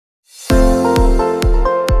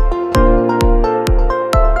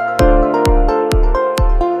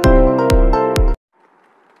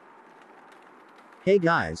Hey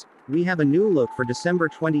guys, we have a new look for December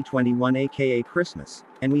 2021 aka Christmas,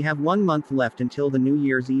 and we have 1 month left until the New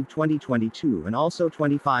Year's Eve 2022 and also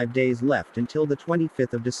 25 days left until the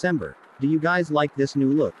 25th of December. Do you guys like this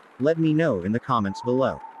new look? Let me know in the comments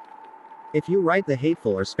below. If you write the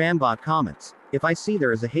hateful or spam bot comments, if I see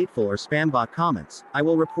there is a hateful or spam bot comments, I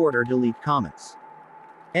will report or delete comments.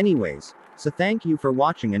 Anyways, so thank you for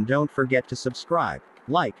watching and don't forget to subscribe,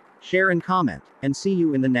 like, share and comment, and see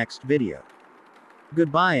you in the next video.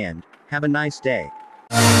 Goodbye and have a nice day.